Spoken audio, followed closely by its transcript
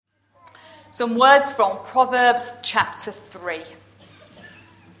Some words from Proverbs chapter 3.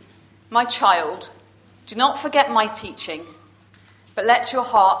 My child, do not forget my teaching, but let your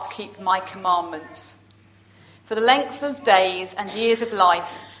heart keep my commandments. For the length of days and years of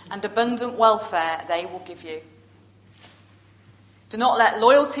life and abundant welfare they will give you. Do not let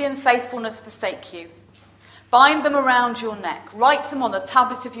loyalty and faithfulness forsake you. Bind them around your neck, write them on the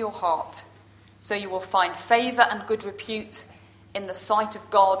tablet of your heart, so you will find favour and good repute in the sight of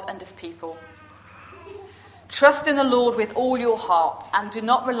God and of people. Trust in the Lord with all your heart, and do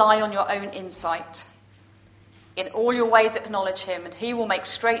not rely on your own insight. In all your ways acknowledge him, and he will make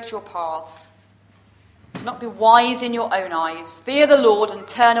straight your paths. Do not be wise in your own eyes. Fear the Lord and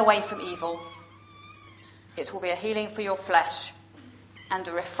turn away from evil. It will be a healing for your flesh and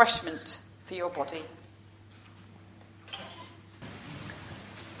a refreshment for your body.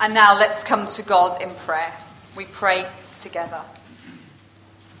 And now let's come to God in prayer. We pray together.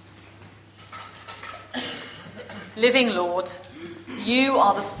 Living Lord, you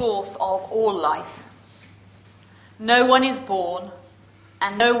are the source of all life. No one is born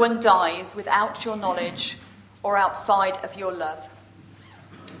and no one dies without your knowledge or outside of your love.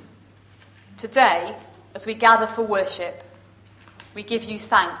 Today, as we gather for worship, we give you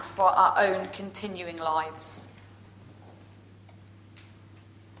thanks for our own continuing lives.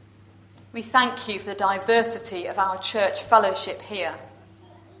 We thank you for the diversity of our church fellowship here.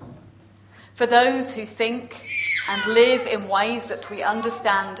 For those who think and live in ways that we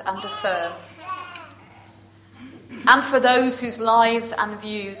understand and affirm. And for those whose lives and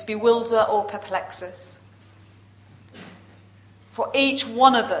views bewilder or perplex us. For each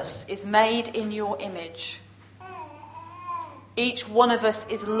one of us is made in your image. Each one of us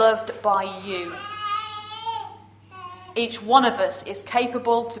is loved by you. Each one of us is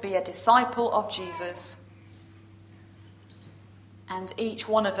capable to be a disciple of Jesus. And each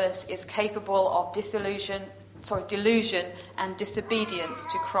one of us is capable of delusion and disobedience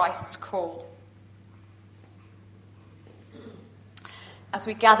to Christ's call. As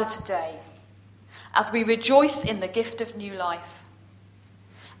we gather today, as we rejoice in the gift of new life,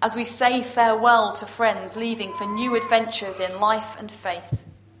 as we say farewell to friends leaving for new adventures in life and faith,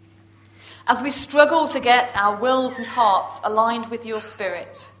 as we struggle to get our wills and hearts aligned with your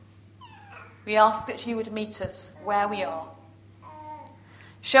Spirit, we ask that you would meet us where we are,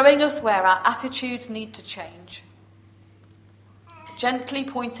 showing us where our attitudes need to change, gently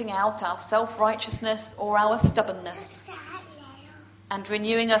pointing out our self-righteousness or our stubbornness, and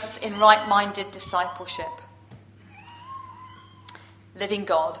renewing us in right-minded discipleship. Living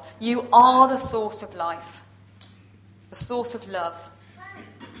God, you are the source of life, the source of love,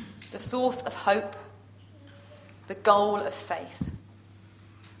 the source of hope, the goal of faith.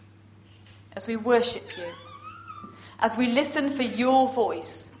 As we worship you, as we listen for your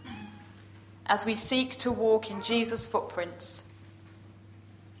voice, as we seek to walk in Jesus' footprints,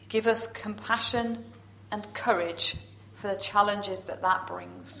 give us compassion and courage for the challenges that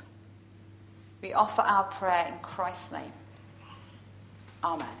brings. We offer our prayer in Christ's name.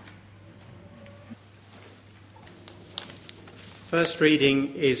 Amen. First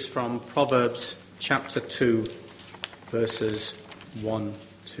reading is from Proverbs chapter 2, verses 1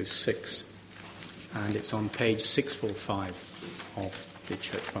 to 6. And it's on page 645 of the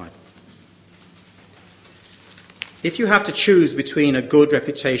Church Bible. If you have to choose between a good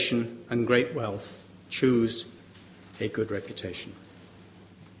reputation and great wealth, choose a good reputation.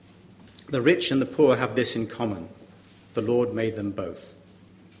 The rich and the poor have this in common: the Lord made them both.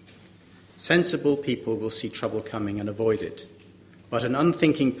 Sensible people will see trouble coming and avoid it, but an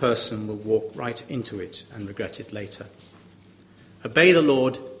unthinking person will walk right into it and regret it later. Obey the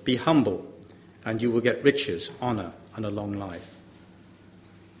Lord, be humble, and you will get riches, honour, and a long life.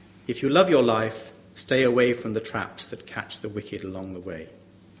 If you love your life, stay away from the traps that catch the wicked along the way.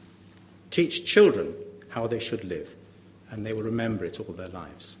 Teach children how they should live, and they will remember it all their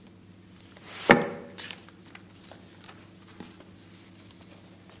lives. The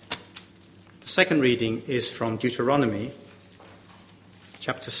second reading is from Deuteronomy,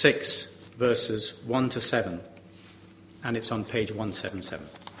 chapter 6, verses 1 to 7, and it's on page 177.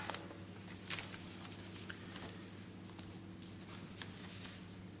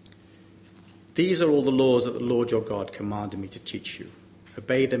 These are all the laws that the Lord your God commanded me to teach you.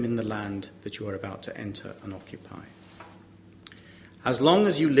 Obey them in the land that you are about to enter and occupy. As long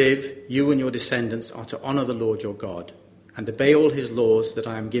as you live, you and your descendants are to honour the Lord your God and obey all his laws that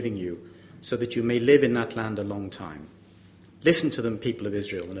I am giving you, so that you may live in that land a long time. Listen to them, people of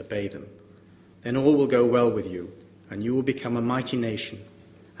Israel, and obey them. Then all will go well with you, and you will become a mighty nation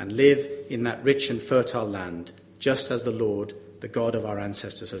and live in that rich and fertile land, just as the Lord, the God of our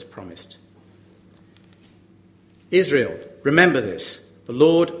ancestors, has promised. Israel, remember this, the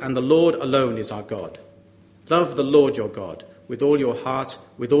Lord and the Lord alone is our God. Love the Lord your God with all your heart,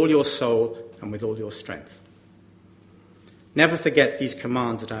 with all your soul, and with all your strength. Never forget these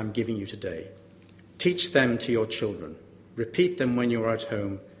commands that I am giving you today. Teach them to your children. Repeat them when you are at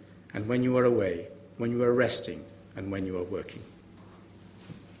home and when you are away, when you are resting and when you are working.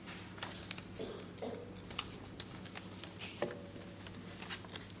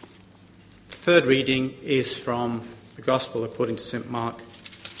 The third reading is from the Gospel according to St. Mark,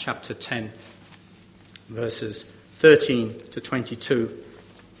 chapter 10, verses 13 to 22.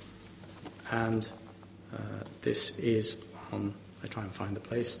 And this is on, I try and find the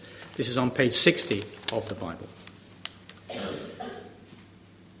place, this is on page 60 of the Bible.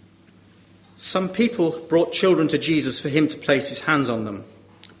 Some people brought children to Jesus for him to place his hands on them,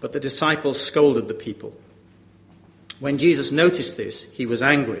 but the disciples scolded the people. When Jesus noticed this, he was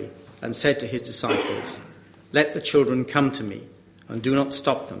angry and said to his disciples, "Let the children come to me, and do not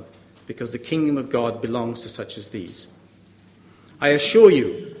stop them, because the kingdom of God belongs to such as these. I assure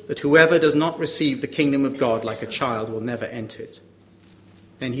you that whoever does not receive the kingdom of God like a child will never enter it."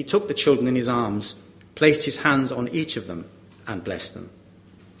 Then he took the children in his arms, placed his hands on each of them, and blessed them.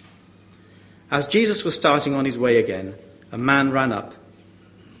 As Jesus was starting on his way again, a man ran up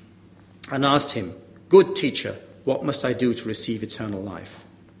and asked him, "Good teacher, what must I do to receive eternal life?"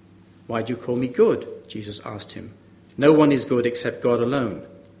 "Why do you call me good?" Jesus asked him. "No one is good except God alone.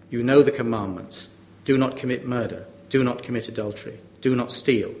 You know the commandments. Do not commit murder. Do not commit adultery. Do not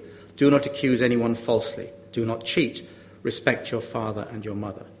steal. Do not accuse anyone falsely. Do not cheat. Respect your father and your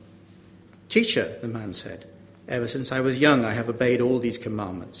mother." "Teacher," the man said, "ever since I was young I have obeyed all these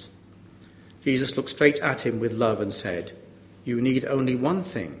commandments." Jesus looked straight at him with love and said, "You need only one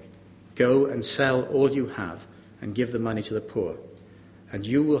thing. Go and sell all you have and give the money to the poor, and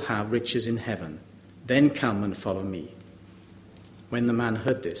you will have riches in heaven. Then come and follow me." When the man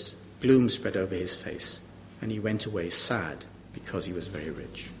heard this, gloom spread over his face, and he went away sad because he was very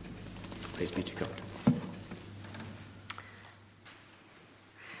rich. Praise be to God.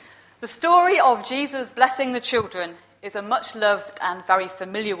 The story of Jesus blessing the children is a much-loved and very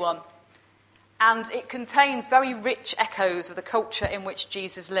familiar one, and it contains very rich echoes of the culture in which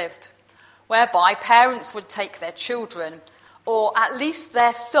Jesus lived, whereby parents would take their children, or at least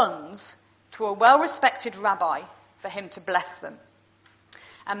their sons, to a well-respected rabbi for him to bless them.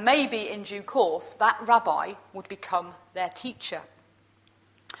 And maybe in due course that rabbi would become their teacher.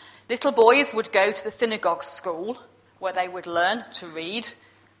 Little boys would go to the synagogue school where they would learn to read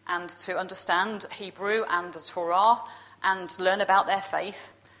and to understand Hebrew and the Torah and learn about their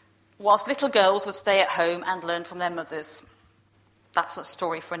faith, whilst little girls would stay at home and learn from their mothers. That's a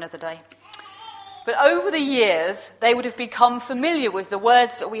story for another day. But over the years, they would have become familiar with the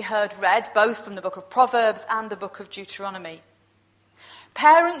words that we heard read, both from the book of Proverbs and the book of Deuteronomy.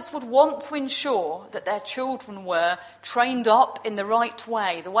 Parents would want to ensure that their children were trained up in the right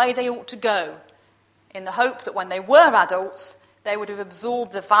way, the way they ought to go, in the hope that when they were adults, they would have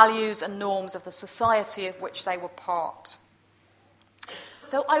absorbed the values and norms of the society of which they were part.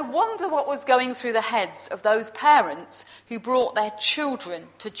 So I wonder what was going through the heads of those parents who brought their children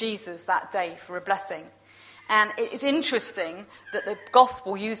to Jesus that day for a blessing. And it is interesting that the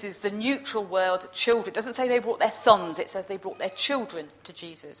gospel uses the neutral word children. It doesn't say they brought their sons, it says they brought their children to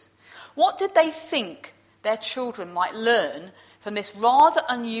Jesus. What did they think their children might learn from this rather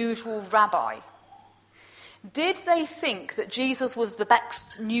unusual rabbi? Did they think that Jesus was the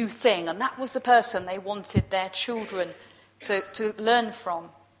best new thing and that was the person they wanted their children to learn from?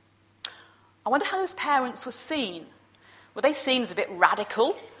 I wonder how those parents were seen. Were they seen as a bit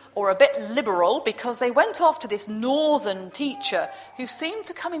radical or a bit liberal because they went after this northern teacher who seemed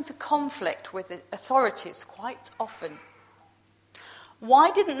to come into conflict with the authorities quite often?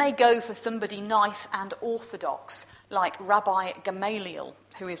 Why didn't they go for somebody nice and orthodox like Rabbi Gamaliel,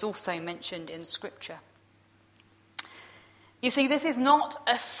 who is also mentioned in Scripture? You see, this is not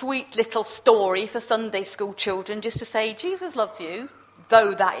a sweet little story for Sunday school children just to say, Jesus loves you,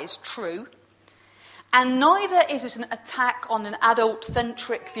 though that is true. And neither is it an attack on an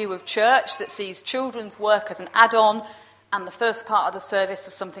adult-centric view of church that sees children's work as an add-on and the first part of the service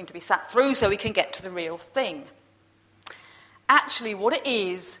as something to be sat through so we can get to the real thing. Actually, what it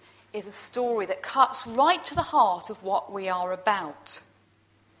is a story that cuts right to the heart of what we are about.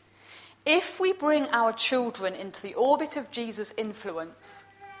 If we bring our children into the orbit of Jesus' influence,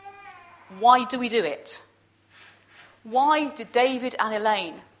 why do we do it? Why did David and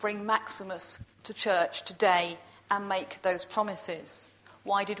Elaine bring Maximus to church today and make those promises?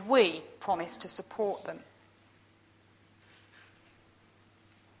 Why did we promise to support them?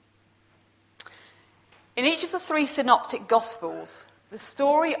 In each of the 3 synoptic Gospels, the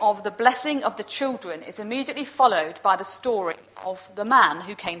story of the blessing of the children is immediately followed by the story of the man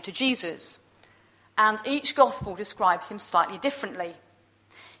who came to Jesus. And each Gospel describes him slightly differently.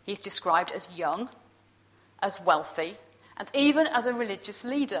 He's described as young, as wealthy, and even as a religious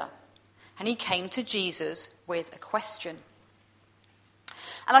leader. And he came to Jesus with a question.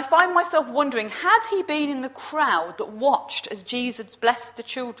 And I find myself wondering, had he been in the crowd that watched as Jesus blessed the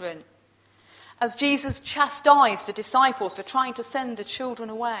children, as Jesus chastised the disciples for trying to send the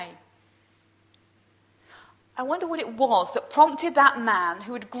children away? I wonder what it was that prompted that man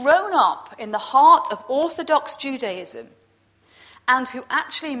who had grown up in the heart of Orthodox Judaism and who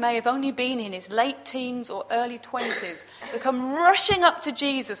actually may have only been in his late teens or early 20s to come rushing up to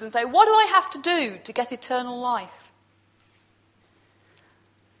Jesus and say, "What do I have to do to get eternal life?"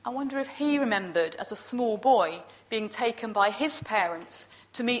 I wonder if he remembered as a small boy being taken by his parents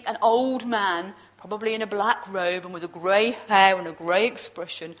to meet an old man, probably in a black robe and with a grey hair and a grey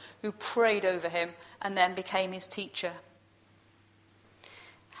expression, who prayed over him and then became his teacher.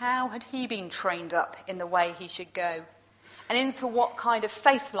 How had he been trained up in the way he should go? And into what kind of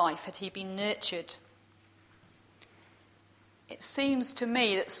faith life had he been nurtured? It seems to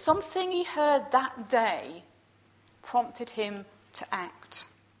me that something he heard that day prompted him to act.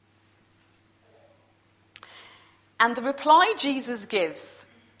 And the reply Jesus gives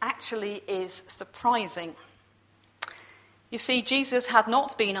actually is surprising. You see, Jesus had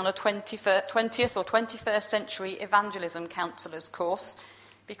not been on a 20th or 21st century evangelism counselor's course,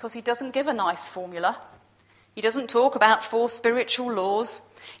 because he doesn't give a nice formula. He doesn't talk about 4 spiritual laws.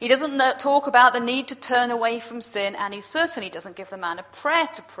 He doesn't talk about the need to turn away from sin, and he certainly doesn't give the man a prayer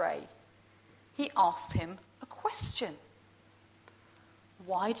to pray. He asks him a question.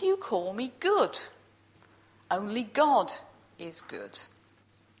 Why do you call me good? Only God is good.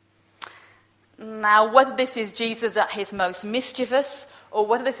 Now, whether this is Jesus at his most mischievous, or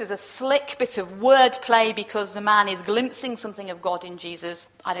whether this is a slick bit of wordplay because the man is glimpsing something of God in Jesus,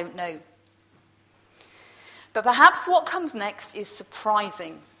 I don't know. But perhaps what comes next is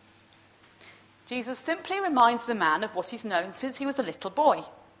surprising. Jesus simply reminds the man of what he's known since he was a little boy.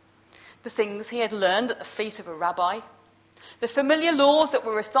 The things he had learned at the feet of a rabbi, the familiar laws that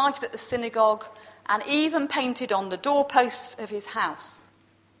were recited at the synagogue, and even painted on the doorposts of his house.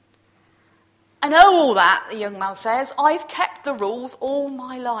 I know all that, the young man says. I've kept the rules all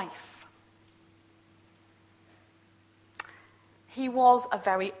my life. He was a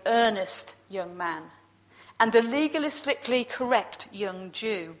very earnest young man, and a legalistically correct young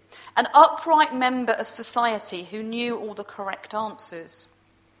Jew, an upright member of society who knew all the correct answers.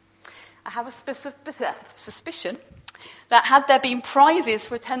 I have a suspicion that had there been prizes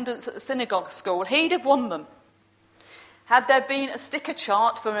for attendance at the synagogue school, he'd have won them. Had there been a sticker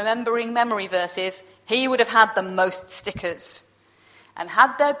chart for remembering memory verses, he would have had the most stickers. And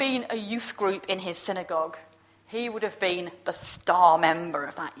had there been a youth group in his synagogue, he would have been the star member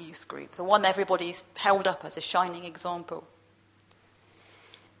of that youth group, the one everybody's held up as a shining example.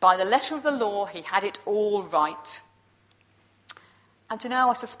 By the letter of the law, he had it all right. And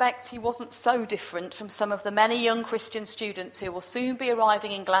I suspect he wasn't so different from some of the many young Christian students who will soon be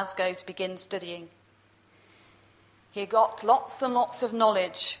arriving in Glasgow to begin studying. He got lots and lots of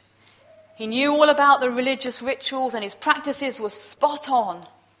knowledge. He knew all about the religious rituals, and his practices were spot on.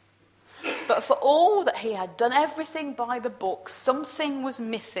 But for all that he had done everything by the book, something was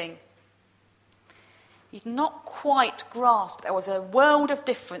missing. He'd not quite grasped there was a world of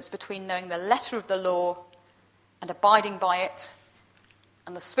difference between knowing the letter of the law and abiding by it,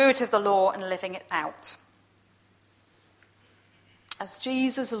 and the spirit of the law and living it out. As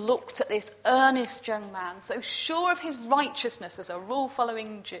Jesus looked at this earnest young man, so sure of his righteousness as a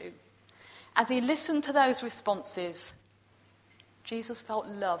rule-following Jew, as he listened to those responses, Jesus felt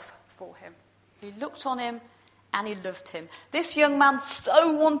love for him. He looked on him and he loved him. This young man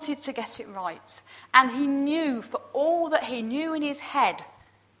so wanted to get it right, and he knew, for all that he knew in his head,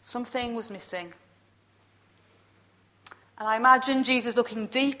 something was missing. And I imagine Jesus looking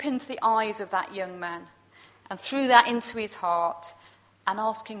deep into the eyes of that young man, and through that into his heart, and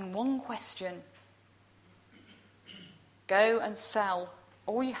asking one question. Go and sell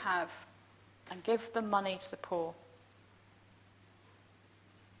all you have and give the money to the poor.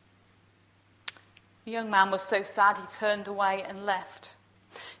 The young man was so sad he turned away and left.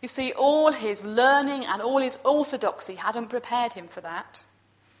 You see, all his learning and all his orthodoxy hadn't prepared him for that.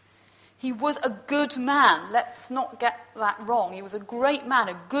 He was a good man. Let's not get that wrong. He was a great man,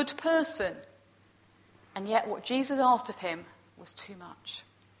 a good person. And yet what Jesus asked of him was too much.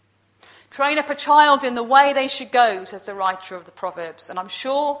 Train up a child in the way they should go, says the writer of the Proverbs. And I'm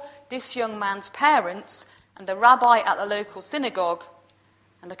sure this young man's parents and the rabbi at the local synagogue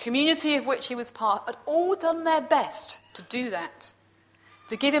and the community of which he was part had all done their best to do that,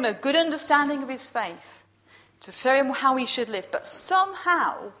 to give him a good understanding of his faith, to show him how he should live. But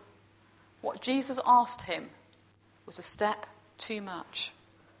somehow, what Jesus asked him was a step too much.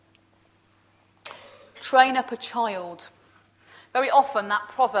 Train up a child. Very often that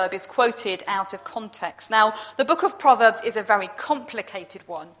proverb is quoted out of context. Now, the book of Proverbs is a very complicated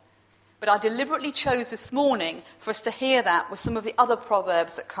one, but I deliberately chose this morning for us to hear that with some of the other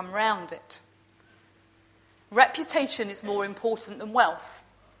proverbs that come round it. Reputation is more important than wealth.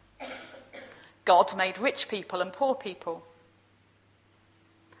 God made rich people and poor people.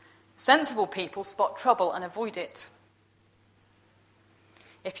 Sensible people spot trouble and avoid it.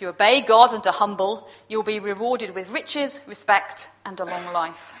 If you obey God and are humble, you'll be rewarded with riches, respect, and a long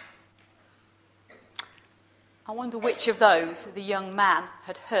life. I wonder which of those the young man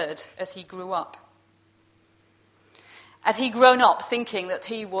had heard as he grew up. Had he grown up thinking that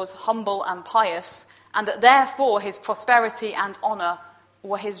he was humble and pious, and that therefore his prosperity and honour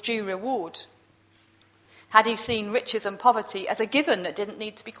were his due reward? Had he seen riches and poverty as a given that didn't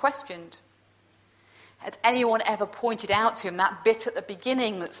need to be questioned? Had anyone ever pointed out to him that bit at the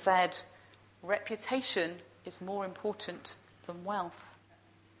beginning that said, reputation is more important than wealth?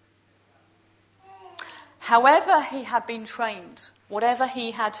 However he had been trained, whatever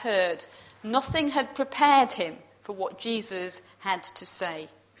he had heard, nothing had prepared him for what Jesus had to say.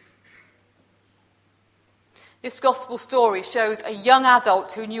 This gospel story shows a young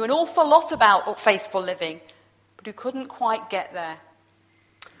adult who knew an awful lot about faithful living, but who couldn't quite get there.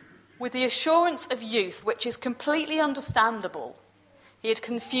 With the assurance of youth, which is completely understandable, he had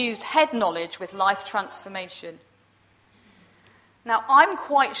confused head knowledge with life transformation. Now, I'm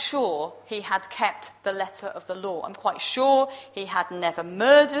quite sure he had kept the letter of the law. I'm quite sure he had never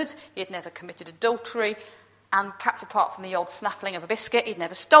murdered, he had never committed adultery, and perhaps apart from the odd snaffling of a biscuit, he'd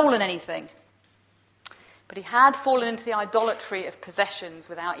never stolen anything. But he had fallen into the idolatry of possessions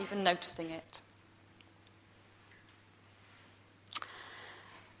without even noticing it.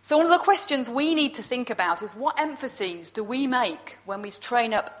 So one of the questions we need to think about is, what emphases do we make when we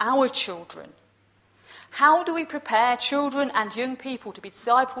train up our children? How do we prepare children and young people to be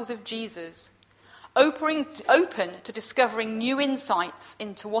disciples of Jesus, open to discovering new insights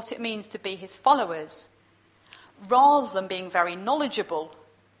into what it means to be his followers, rather than being very knowledgeable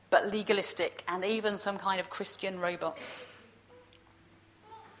but legalistic and even some kind of Christian robots?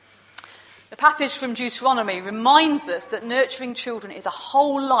 The passage from Deuteronomy reminds us that nurturing children is a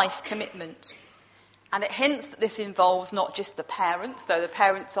whole life commitment. And it hints that this involves not just the parents, though the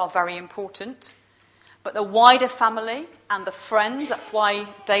parents are very important, but the wider family and the friends. That's why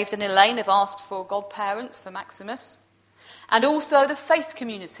David and Elaine have asked for godparents for Maximus. And also the faith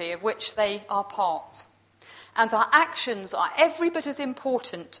community of which they are part. And our actions are every bit as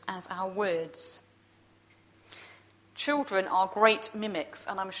important as our words. Children are great mimics,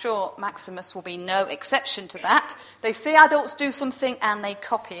 and I'm sure Maximus will be no exception to that. They see adults do something and they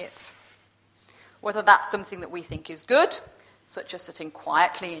copy it. Whether that's something that we think is good, such as sitting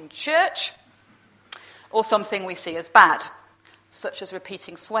quietly in church, or something we see as bad, such as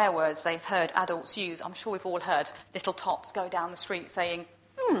repeating swear words they've heard adults use. I'm sure we've all heard little tots go down the street saying,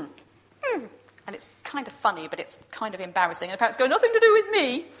 and it's kind of funny, but it's kind of embarrassing. And the parents go, nothing to do with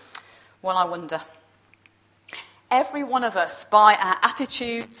me. Well, I wonder. Every one of us, by our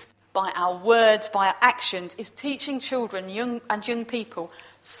attitudes, by our words, by our actions, is teaching children young people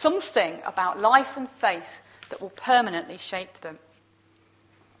something about life and faith that will permanently shape them.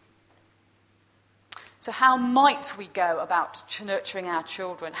 So how might we go about nurturing our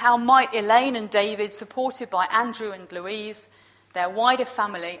children? How might Elaine and David, supported by Andrew and Louise, their wider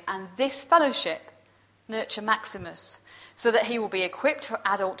family, and this fellowship, nurture Maximus so that he will be equipped for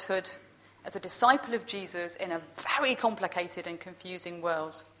adulthood as a disciple of Jesus in a very complicated and confusing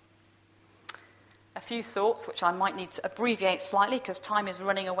world? A few thoughts which I might need to abbreviate slightly because time is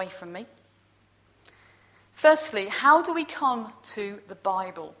running away from me. Firstly, how do we come to the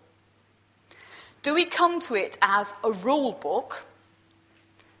Bible? Do we come to it as a rule book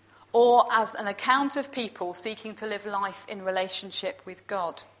or as an account of people seeking to live life in relationship with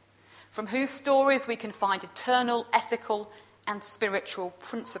God, from whose stories we can find eternal, ethical, and spiritual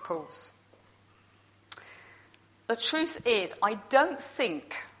principles? The truth is, I don't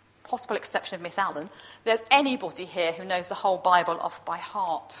think, possible exception of Miss Allen, there's anybody here who knows the whole Bible off by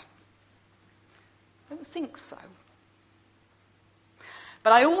heart. I don't think so.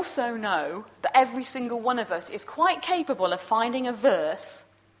 But I also know that every single one of us is quite capable of finding a verse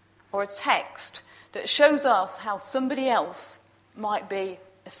or a text that shows us how somebody else might be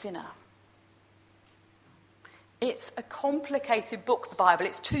a sinner. It's a complicated book, the Bible.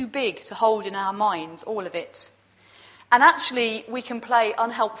 It's too big to hold in our minds, all of it. And actually, we can play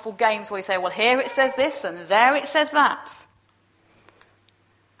unhelpful games where we say, well, here it says this, and there it says that.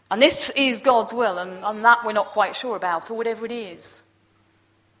 And this is God's will, and that we're not quite sure about, or whatever it is.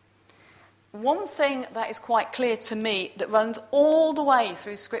 One thing that is quite clear to me that runs all the way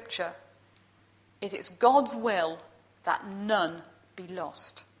through Scripture is it's God's will that none be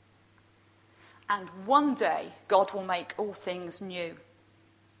lost. And one day, God will make all things new.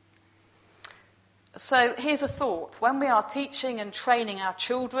 So here's a thought. When we are teaching and training our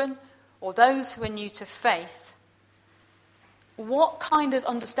children, or those who are new to faith, what kind of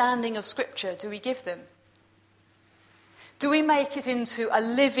understanding of Scripture do we give them? Do we make it into a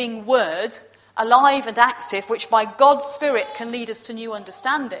living word, alive and active, which by God's Spirit can lead us to new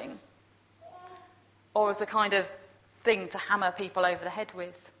understanding? Or as a kind of thing to hammer people over the head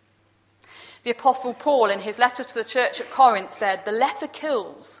with? The Apostle Paul, in his letter to the church at Corinth, said, "The letter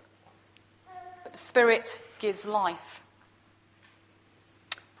kills, but the Spirit gives life."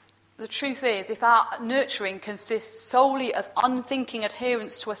 The truth is, if our nurturing consists solely of unthinking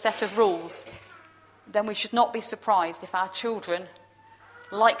adherence to a set of rules, then we should not be surprised if our children,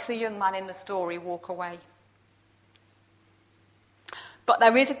 like the young man in the story, walk away. But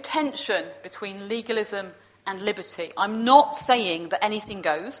there is a tension between legalism and liberty. I'm not saying that anything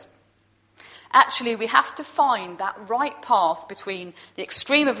goes. Actually, we have to find that right path between the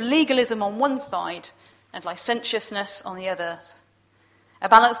extreme of legalism on one side and licentiousness on the other. A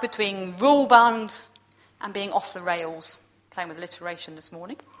balance between rule-bound and being off the rails. Playing with alliteration this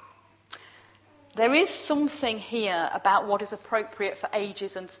morning. There is something here about what is appropriate for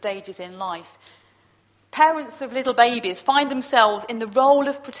ages and stages in life. Parents of little babies find themselves in the role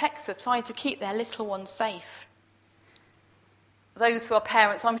of protector, trying to keep their little ones safe. Those who are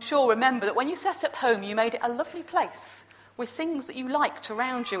parents, I'm sure, remember that when you set up home, you made it a lovely place with things that you liked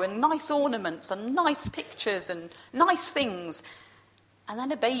around you and nice ornaments and nice pictures and nice things. And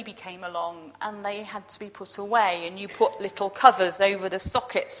then a baby came along and they had to be put away, and you put little covers over the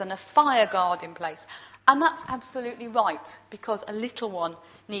sockets and a fire guard in place. And that's absolutely right, because a little one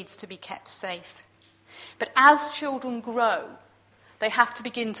needs to be kept safe. But as children grow, they have to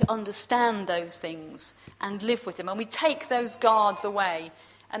begin to understand those things and live with them. And we take those guards away,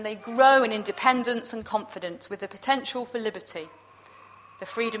 and they grow in independence and confidence with the potential for liberty, the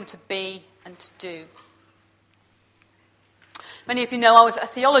freedom to be and to do. Many of you know I was at a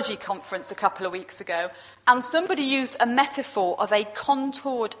theology conference a couple of weeks ago, and somebody used a metaphor of a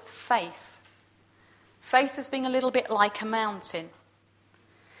contoured faith. Faith as being a little bit like a mountain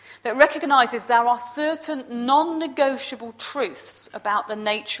that recognises there are certain non-negotiable truths about the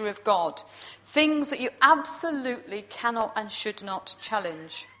nature of God, things that you absolutely cannot and should not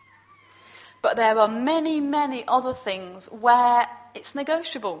challenge. But there are many, many other things where it's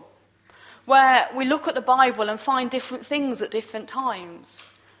negotiable, where we look at the Bible and find different things at different times,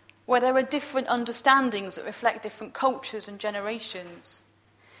 where there are different understandings that reflect different cultures and generations.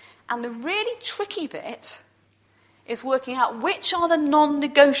 And the really tricky bit is working out which are the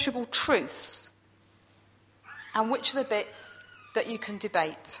non-negotiable truths and which are the bits that you can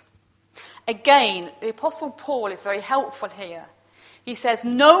debate. Again, the Apostle Paul is very helpful here. He says,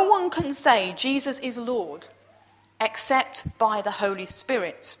 no one can say Jesus is Lord except by the Holy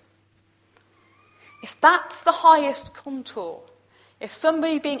Spirit. If that's the highest contour, if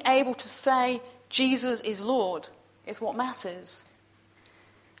somebody being able to say Jesus is Lord is what matters,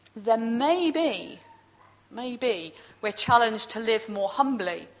 then maybe we're challenged to live more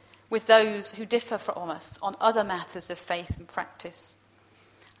humbly with those who differ from us on other matters of faith and practice.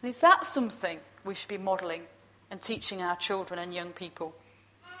 And is that something we should be modelling and teaching our children and young people?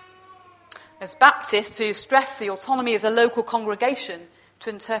 As Baptists who stress the autonomy of the local congregation to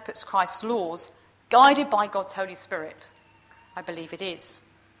interpret Christ's laws, guided by God's Holy Spirit, I believe it is.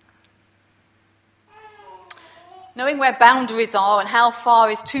 Knowing where boundaries are and how far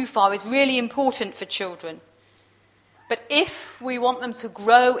is too far is really important for children. But if we want them to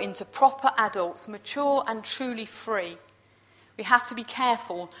grow into proper adults, mature and truly free, we have to be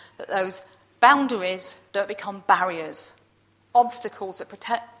careful that those boundaries don't become barriers, obstacles that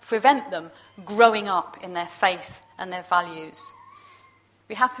prevent them growing up in their faith and their values.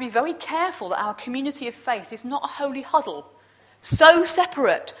 We have to be very careful that our community of faith is not a holy huddle, so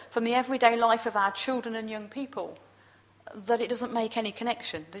separate from the everyday life of our children and young people that it doesn't make any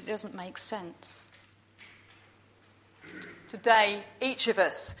connection, that it doesn't make sense. Today, each of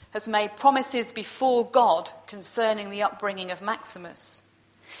us has made promises before God concerning the upbringing of Maximus.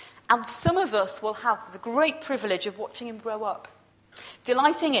 And some of us will have the great privilege of watching him grow up,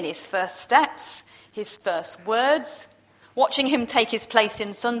 delighting in his first steps, his first words, watching him take his place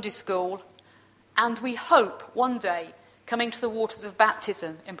in Sunday school, and we hope one day coming to the waters of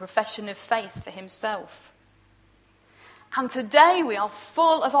baptism in profession of faith for himself. And today we are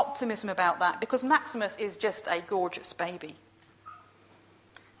full of optimism about that, because Maximus is just a gorgeous baby.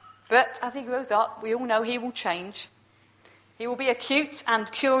 But as he grows up, we all know he will change. He will be a cute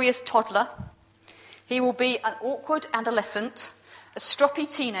and curious toddler. He will be an awkward adolescent, a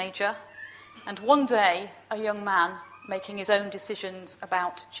stroppy teenager, and one day a young man making his own decisions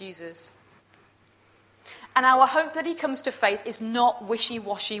about Jesus. And our hope that he comes to faith is not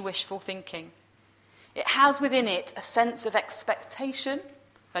wishy-washy wishful thinking. It has within it a sense of expectation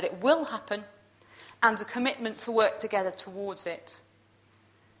that it will happen and a commitment to work together towards it.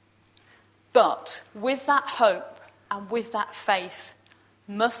 But with that hope and with that faith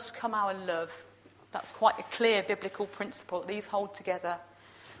must come our love. That's quite a clear biblical principle. These hold together.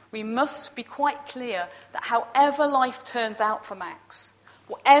 We must be quite clear that however life turns out for Max,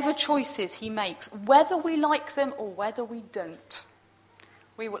 whatever choices he makes, whether we like them or whether we don't,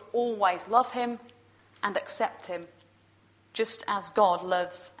 we will always love him and accept him, just as God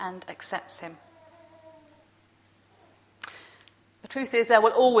loves and accepts him. The truth is, there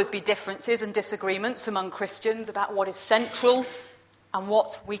will always be differences and disagreements among Christians about what is central and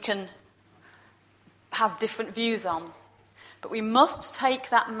what we can have different views on. But we must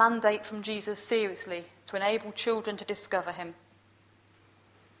take that mandate from Jesus seriously to enable children to discover him.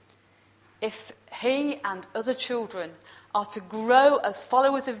 If he and other children are to grow as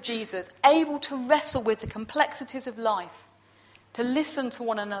followers of Jesus, able to wrestle with the complexities of life, to listen to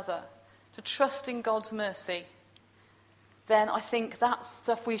one another, to trust in God's mercy, then I think that's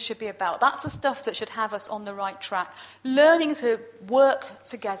stuff we should be about. That's the stuff that should have us on the right track. Learning to work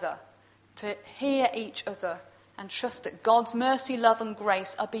together, to hear each other, and trust that God's mercy, love and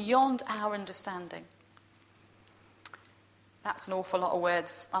grace are beyond our understanding. That's an awful lot of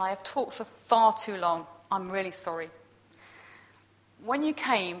words, and I have talked for far too long. I'm really sorry. When you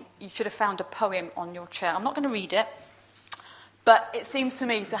came, you should have found a poem on your chair. I'm not going to read it, but it seems to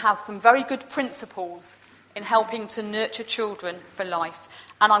me to have some very good principles in helping to nurture children for life.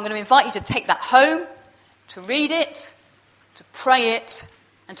 And I'm going to invite you to take that home, to read it, to pray it,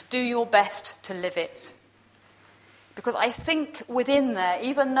 and to do your best to live it. Because I think within there,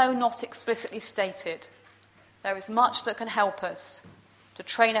 even though not explicitly stated, there is much that can help us to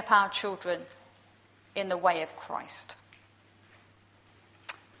train up our children in the way of Christ.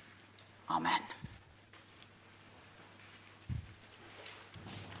 Amen.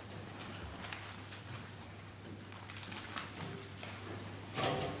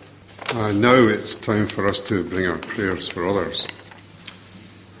 Now it's time for us to bring our prayers for others.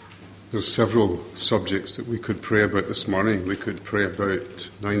 There's several subjects that we could pray about this morning. We could pray about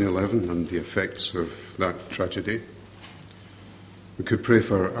 9/11 and the effects of that tragedy. We could pray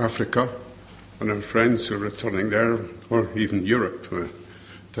for Africa and our friends who are returning there, or even Europe, a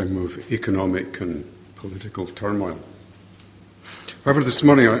time of economic and political turmoil. However, this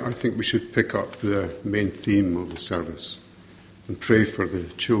morning I think we should pick up the main theme of the service and pray for the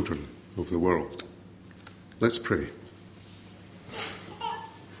children of the world. Let's pray.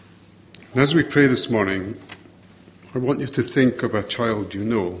 And as we pray this morning, I want you to think of a child you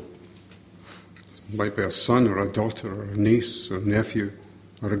know. It might be a son or a daughter or a niece or a nephew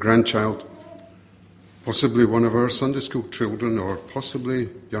or a grandchild, possibly one of our Sunday school children or possibly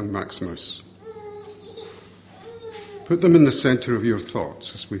young Maximus. Put them in the centre of your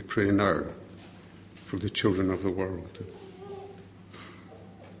thoughts as we pray now for the children of the world.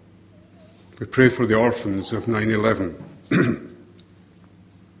 We pray for the orphans of 9/11,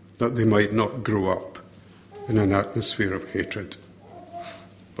 that they might not grow up in an atmosphere of hatred,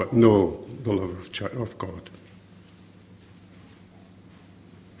 but know the love of God.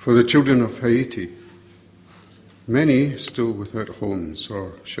 For the children of Haiti, many still without homes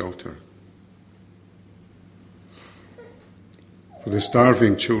or shelter. For the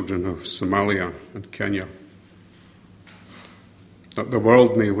starving children of Somalia and Kenya, that the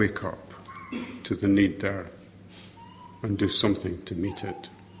world may wake up to the need there and do something to meet it.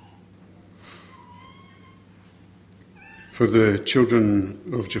 For the children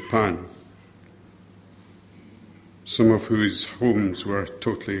of Japan, some of whose homes were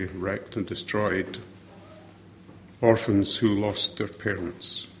totally wrecked and destroyed, orphans who lost their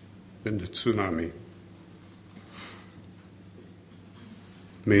parents in the tsunami.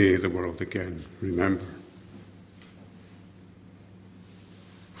 May the world again remember.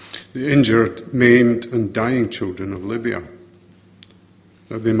 The injured, maimed and dying children of Libya,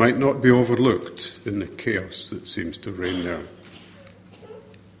 that they might not be overlooked in the chaos that seems to reign there.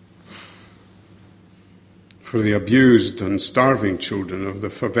 For the abused and starving children of the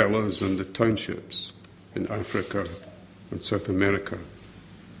favelas and the townships in Africa and South America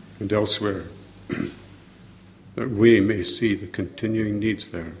and elsewhere, that we may see the continuing needs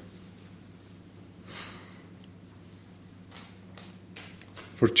there.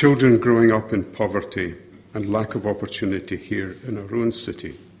 For children growing up in poverty and lack of opportunity here in our own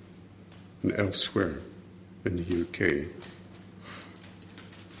city and elsewhere in the UK.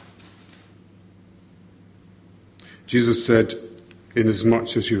 Jesus said,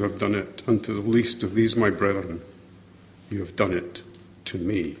 "Inasmuch as you have done it unto the least of these my brethren, you have done it to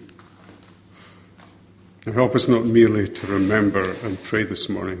me." Now help us not merely to remember and pray this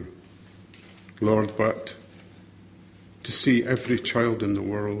morning, Lord, but to see every child in the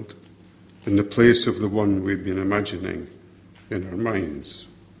world in the place of the one we've been imagining in our minds,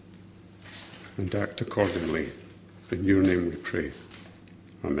 and act accordingly. In your name we pray.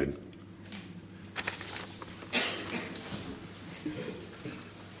 Amen.